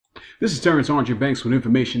This is Terrence Andre Banks with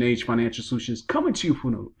Information Age Financial Solutions, coming to you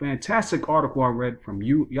from a fantastic article I read from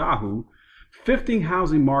Yahoo, 15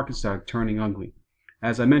 housing markets that are turning ugly.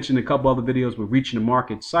 As I mentioned in a couple other videos, we're reaching a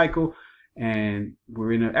market cycle and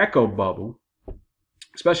we're in an echo bubble,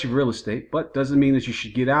 especially for real estate, but doesn't mean that you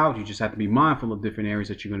should get out. You just have to be mindful of different areas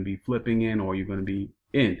that you're going to be flipping in or you're going to be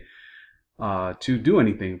in to do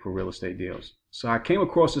anything for real estate deals. So I came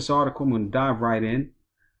across this article. I'm going to dive right in.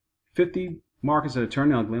 50 markets that are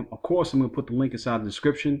turning ugly. Of course, I'm going to put the link inside the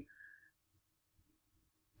description.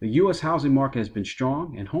 The U.S. housing market has been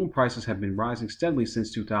strong and home prices have been rising steadily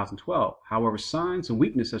since 2012. However, signs of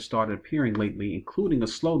weakness have started appearing lately, including a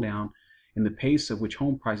slowdown in the pace at which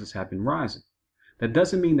home prices have been rising. That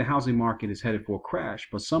doesn't mean the housing market is headed for a crash,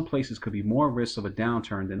 but some places could be more at risk of a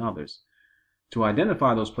downturn than others. To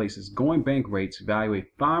identify those places, Going Bank Rates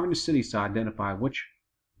evaluate 500 cities to identify which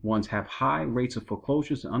ones have high rates of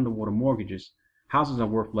foreclosures and underwater mortgages. Houses are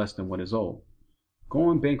worth less than what is owed.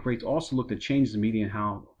 Going Bank Rates also looked at changes in median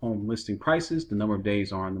home listing prices, the number of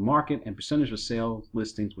days are on the market, and percentage of sales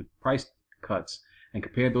listings with price cuts, and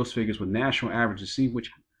compared those figures with national averages to see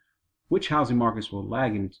which housing markets were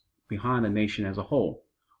lagging behind the nation as a whole.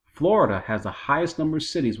 Florida has the highest number of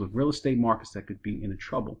cities with real estate markets that could be in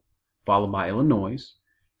trouble, followed by Illinois.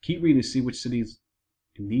 Keep reading to see which cities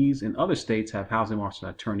in these and other states have housing markets that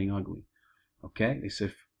are turning ugly. Okay, they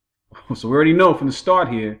said, so we already know from the start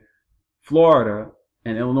here, Florida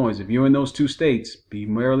and Illinois, if you're in those two states, be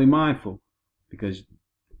merely mindful because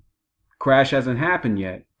crash hasn't happened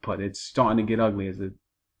yet, but it's starting to get ugly as the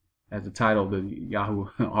title of the Yahoo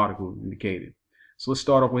article indicated. So let's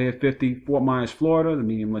start off with here, 50, Fort Myers, Florida. The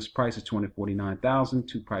median list price is $249,000,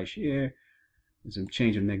 two price year. There's a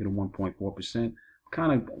change of negative 1.4%.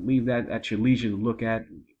 Kind of leave that at your leisure to look at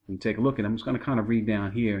and take a look at them. I'm just going to kind of read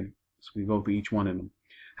down here as we go through each one of them.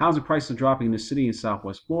 Housing prices are dropping in the city in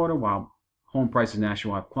Southwest Florida, while home prices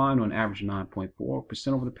nationwide climbed on average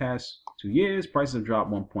 9.4% over the past 2 years. Prices have dropped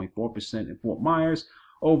 1.4% in Fort Myers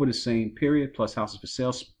over the same period, plus houses for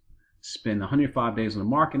sale spend 105 days on the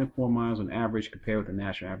market in Fort Myers on average, compared with the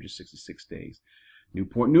national average of 66 days.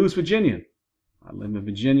 Newport News, Virginia. I live in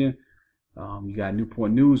Virginia. You got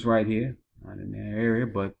Newport News right here. Not in that area,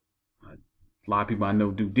 but a lot of people I know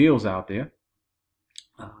do deals out there.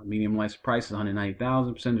 Medium license price is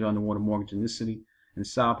 $190,000. Percentage of underwater mortgage in this city in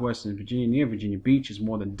southwestern Virginia near Virginia Beach is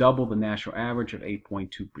more than double the national average of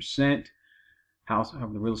 8.2%. House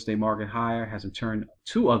of the real estate market higher hasn't turned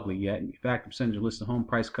too ugly yet. In fact, the percentage of listed home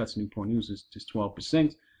price cuts in Newport News is just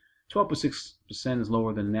 12%. 12.6% is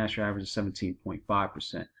lower than the national average of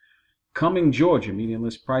 17.5%. Cumming, Georgia, median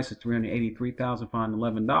list price is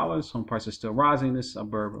 $383,511. Home prices still rising in this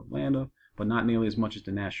suburb of Atlanta, but not nearly as much as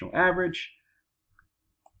the national average.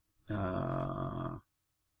 And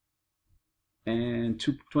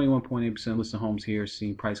 21.8% listed homes here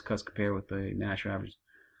seeing price cuts compared with the national average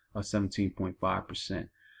of 17.5%.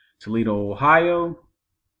 Toledo, Ohio.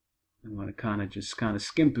 I'm going to kind of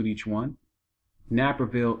skim through each one.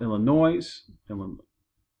 Naperville, Illinois.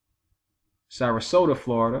 Sarasota,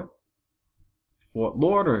 Florida. Fort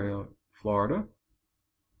Lauderdale, Florida.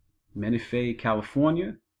 Menifee,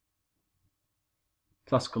 California.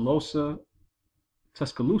 Tuscaloosa,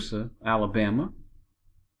 Alabama.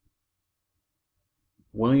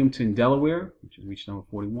 Wilmington, Delaware, which is reach number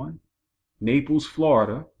 41. Naples,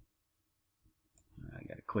 Florida. I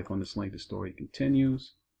got to click on this link. The story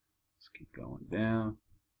continues. Let's keep going down.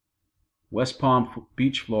 West Palm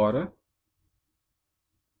Beach, Florida.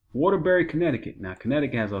 Waterbury, Connecticut. Now,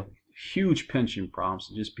 Connecticut has a huge pension problem,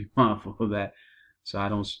 so just be mindful of that.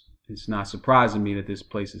 So it's not surprising me that this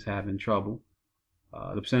place is having trouble.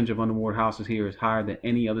 The percentage of underwater houses here is higher than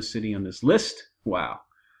any other city on this list. Wow.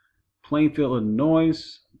 Plainfield,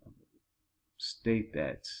 Illinois, state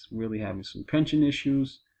that's really having some pension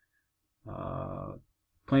issues.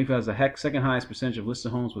 Plainfield has the second highest percentage of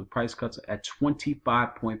listed homes with price cuts at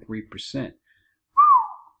 25.3%.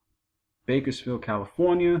 Bakersfield,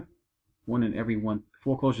 California,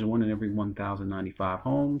 foreclosures 1 in every 1,095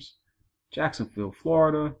 homes. Jacksonville,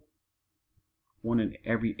 Florida, 1 in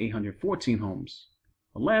every 814 homes.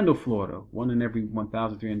 Orlando, Florida, 1 in every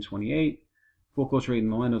 1,328. Foreclosure rate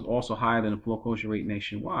in Orlando is also higher than the foreclosure rate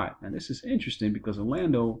nationwide. Now this is interesting because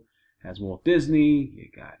Orlando has Walt Disney, you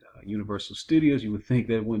got Universal Studios. You would think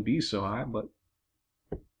that it wouldn't be so high, but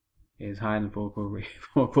it's higher than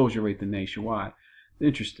foreclosure rate than nationwide.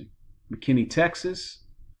 Interesting. McKinney, Texas,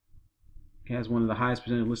 has one of the highest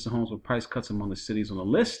percentage of listed homes with price cuts among the cities on the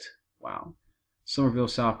list. Wow. Somerville,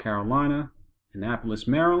 South Carolina. Annapolis,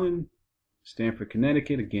 Maryland. Stamford,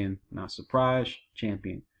 Connecticut. Again, not surprised.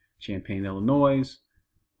 Champaign, Illinois.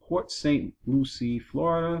 Port St. Lucie,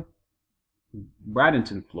 Florida.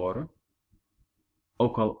 Bradenton, Florida,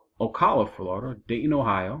 Ocala, Florida, Dayton,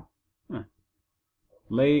 Ohio,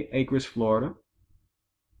 Lake Acres, Florida,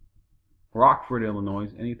 Rockford, Illinois,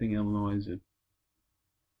 anything Illinois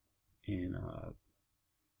and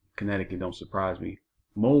Connecticut don't surprise me.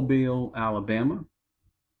 Mobile, Alabama,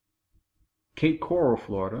 Cape Coral,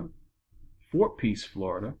 Florida, Fort Pierce,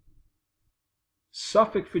 Florida,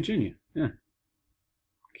 Suffolk, Virginia.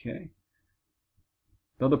 Okay.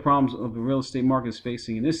 The other problems of the real estate market is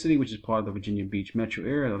facing in this city, which is part of the Virginia Beach metro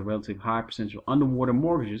area, are the relatively high percentage of underwater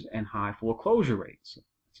mortgages and high foreclosure rates.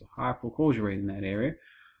 It's a high foreclosure rate in that area.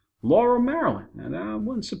 Laurel, Maryland. Now, I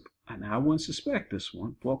wouldn't suspect this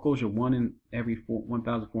one. Foreclosure 1 in every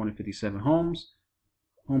 1,457 homes.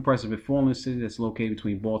 Home prices have fallen in the city that's located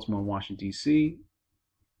between Baltimore and Washington, D.C.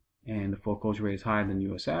 And the foreclosure rate is higher than the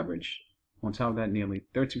U.S. average. On top of that, nearly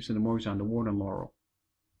 13% of mortgages are underwater in Laurel.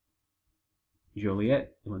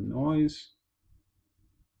 Joliet, Illinois.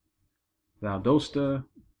 Valdosta,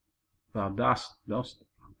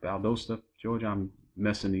 Georgia. I'm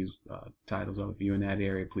messing these titles up. If you're in that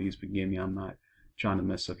area, please forgive me. I'm not trying to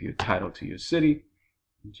mess up your title to your city.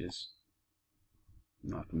 I'm just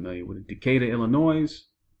not familiar with it. Decatur, Illinois.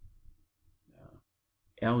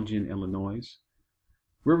 Elgin, Illinois.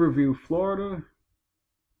 Riverview, Florida.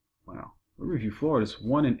 Wow. Riverview, Florida is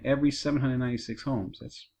 1 in every 796 homes.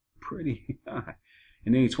 That's pretty high.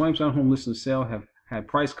 And nearly 20% of homes listed for sale have had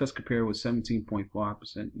price cuts compared with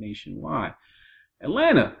 17.5% nationwide.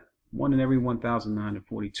 Atlanta, 1 in every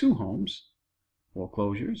 1,942 homes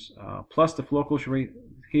foreclosures. Plus the foreclosure rate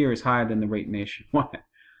here is higher than the rate nationwide.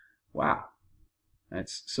 Wow.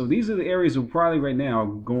 So these are the areas that probably right now are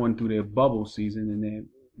going through their bubble season, and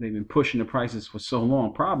they've been pushing the prices for so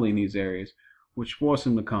long, probably in these areas, which forced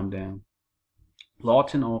them to come down.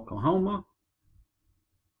 Lawton, Oklahoma.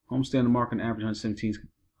 Home stay on the market on average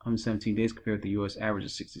 117 days compared to the U.S. average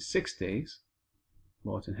of 66 days.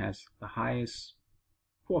 Lawton has the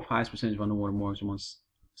fourth highest percentage of underwater mortgages amongst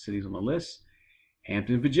cities on the list.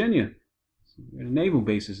 Hampton, Virginia. So naval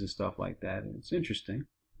bases and stuff like that. And it's interesting.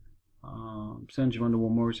 Percentage of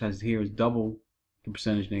underwater mortgages has here is double the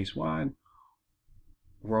percentage nationwide.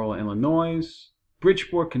 Rural Illinois.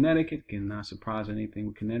 Bridgeport, Connecticut. Again, not surprised at anything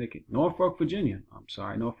with Connecticut. Norfolk, Virginia. I'm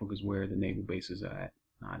sorry, Norfolk is where the naval bases are at,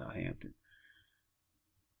 not Hampton.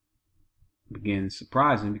 Again,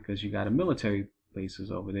 surprising because you got a military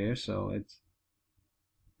bases over there, so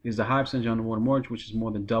it's the high percentage underwater mortgage, which is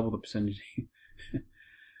more than double the percentage.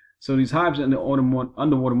 So these high percentage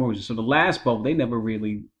underwater mortgages. So the last bubble, they never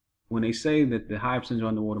really, when they say that the high percentage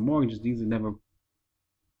underwater mortgages, these are never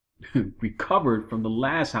recovered from the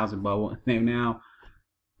last housing bubble, and they're now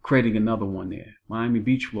creating another one there. Miami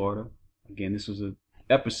Beach, Florida. Again, this was the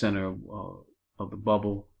epicenter of the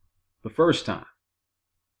bubble the first time.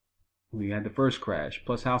 We had the first crash.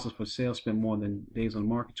 Plus, houses for sale spent more than days on the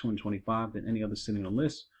market, 225, than any other city on the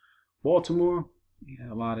list. Baltimore, we had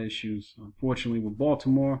a lot of issues, unfortunately, with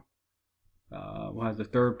Baltimore. Who has the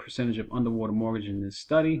third percentage of underwater mortgage in this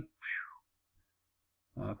study.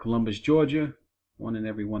 Columbus, Georgia, 1 in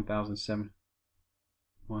every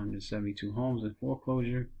 1,772 homes in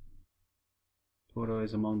foreclosure. Florida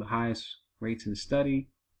is among the highest rates in the study.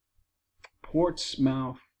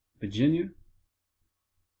 Portsmouth, Virginia.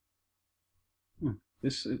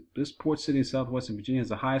 This port city in southwestern Virginia has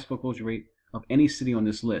the highest foreclosure rate of any city on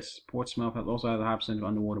this list. Portsmouth also has a high percentage of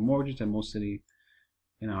underwater mortgages than most cities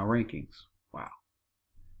in our rankings. Wow.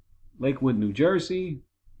 Lakewood, New Jersey,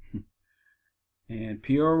 and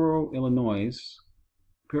Peoria, Illinois.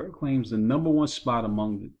 Peoria claims the #1 spot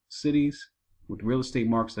among the cities with real estate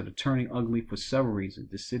markets that are turning ugly for several reasons.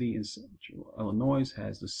 The city in central Illinois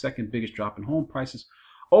has the second biggest drop in home prices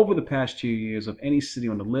over the past 2 years of any city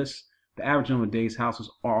on the list. The average number of days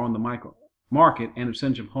houses are on the market and the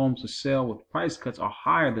percentage of homes for sale with price cuts are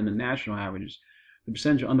higher than the national averages. The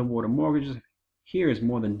percentage of underwater mortgages here is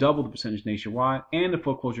more than double the percentage nationwide, and the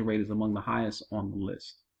foreclosure rate is among the highest on the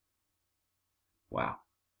list. Wow.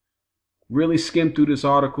 Really skim through this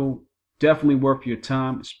article. Definitely worth your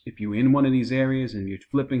time. If you're in one of these areas and you're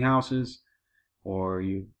flipping houses, or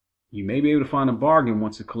you may be able to find a bargain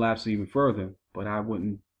once it collapses even further, but I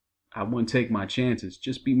wouldn't take my chances.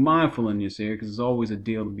 Just be mindful in this area because there's always a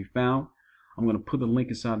deal to be found. I'm going to put the link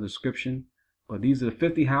inside the description. But these are the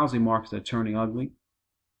 50 housing markets that are turning ugly.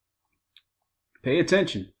 Pay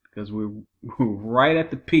attention because we're right at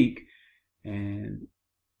the peak. And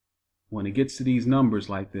when it gets to these numbers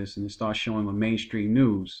like this and it starts showing on mainstream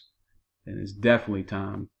news, then it's definitely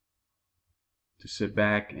time to sit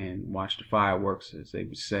back and watch the fireworks, as they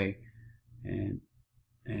would say. And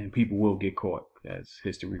people will get caught as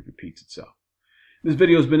history repeats itself. If this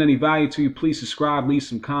video has been any value to you, please subscribe, leave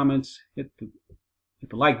some comments, hit the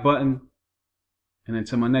like button, and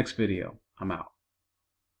until my next video, I'm out.